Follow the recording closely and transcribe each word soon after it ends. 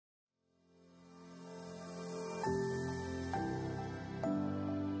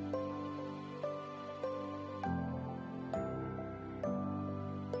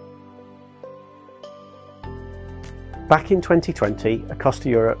Back in 2020, Acosta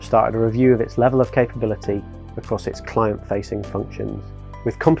Europe started a review of its level of capability across its client-facing functions.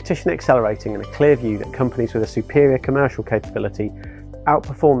 With competition accelerating and a clear view that companies with a superior commercial capability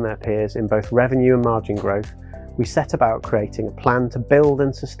outperform their peers in both revenue and margin growth, we set about creating a plan to build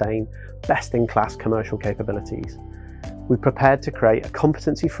and sustain best-in-class commercial capabilities. We prepared to create a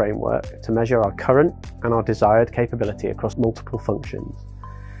competency framework to measure our current and our desired capability across multiple functions.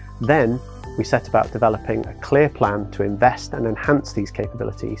 Then, we set about developing a clear plan to invest and enhance these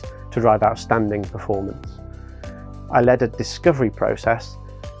capabilities to drive outstanding performance. I led a discovery process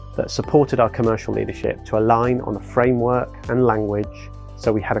that supported our commercial leadership to align on a framework and language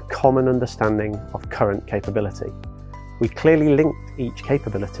so we had a common understanding of current capability. We clearly linked each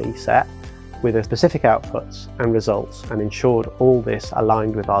capability set with the specific outputs and results and ensured all this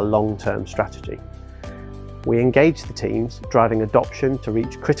aligned with our long-term strategy. We engaged the teams, driving adoption to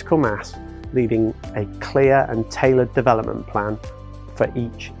reach critical mass, leading a clear and tailored development plan for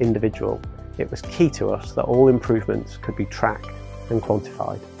each individual. It was key to us that all improvements could be tracked and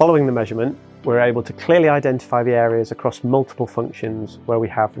quantified. Following the measurement, we were able to clearly identify the areas across multiple functions where we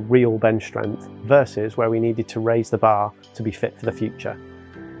have real bench strength versus where we needed to raise the bar to be fit for the future.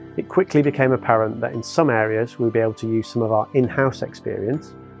 It quickly became apparent that in some areas we'd be able to use some of our in-house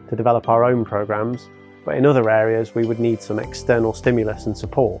experience to develop our own programs, but in other areas we would need some external stimulus and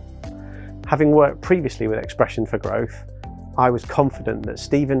support. Having worked previously with Expression for Growth, I was confident that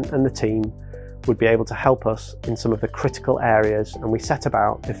Stephen and the team would be able to help us in some of the critical areas, and we set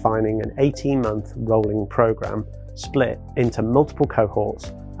about defining an 18-month rolling program split into multiple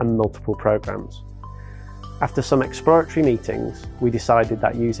cohorts and multiple programs. After some exploratory meetings, we decided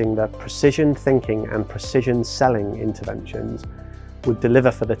that using the precision thinking and precision selling interventions would deliver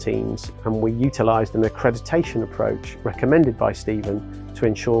for the teams, and we utilised an accreditation approach recommended by Stephen to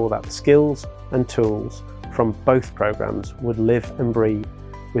ensure that the skills and tools from both programs would live and breathe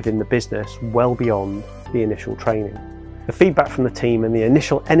within the business well beyond the initial training. The feedback from the team and the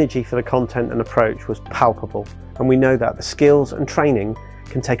initial energy for the content and approach was palpable, and we know that the skills and training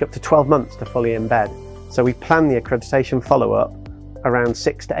can take up to 12 months to fully embed. So we plan the accreditation follow-up around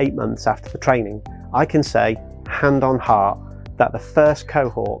 6 to 8 months after the training. I can say, hand on heart, that the first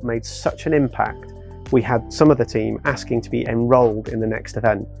cohort made such an impact, we had some of the team asking to be enrolled in the next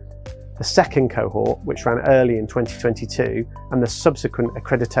event. The second cohort, which ran early in 2022, and the subsequent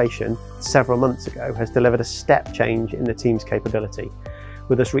accreditation several months ago, has delivered a step change in the team's capability,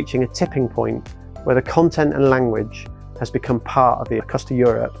 with us reaching a tipping point where the content and language has become part of the Acosta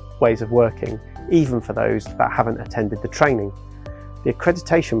Europe ways of working, even for those that haven't attended the training. The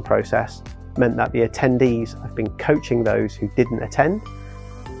accreditation process meant that the attendees have been coaching those who didn't attend,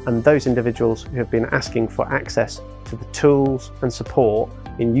 and those individuals who have been asking for access to the tools and support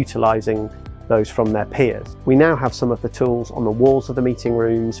in utilising those from their peers. We now have some of the tools on the walls of the meeting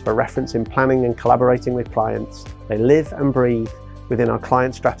rooms for reference in planning and collaborating with clients. They live and breathe within our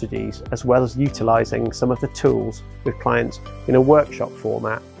client strategies, as well as utilising some of the tools with clients in a workshop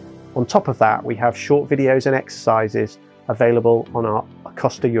format. On top of that, we have short videos and exercises available on our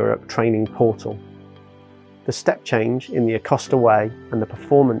Acosta Europe training portal. The step change in the Acosta way and the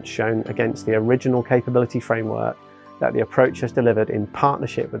performance shown against the original capability framework that the approach has delivered in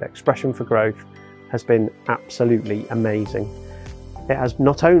partnership with Expression for Growth has been absolutely amazing. It has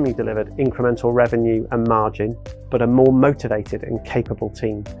not only delivered incremental revenue and margin, but a more motivated and capable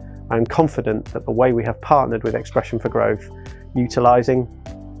team. I am confident that the way we have partnered with Expression for Growth, utilising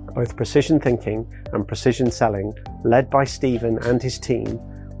both precision thinking and precision selling, led by Stephen and his team,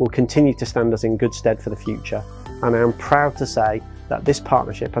 will continue to stand us in good stead for the future. And I am proud to say that this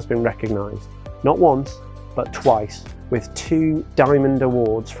partnership has been recognised, not once, but twice, with 2 Diamond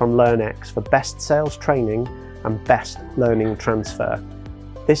Awards from LearnX for Best Sales Training and Best Learning Transfer.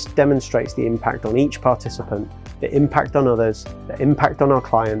 This demonstrates the impact on each participant, the impact on others, the impact on our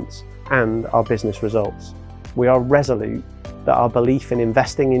clients, and our business results. We are resolute that our belief in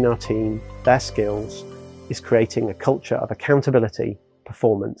investing in our team, their skills, is creating a culture of accountability,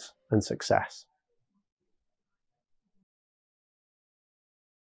 performance, and success.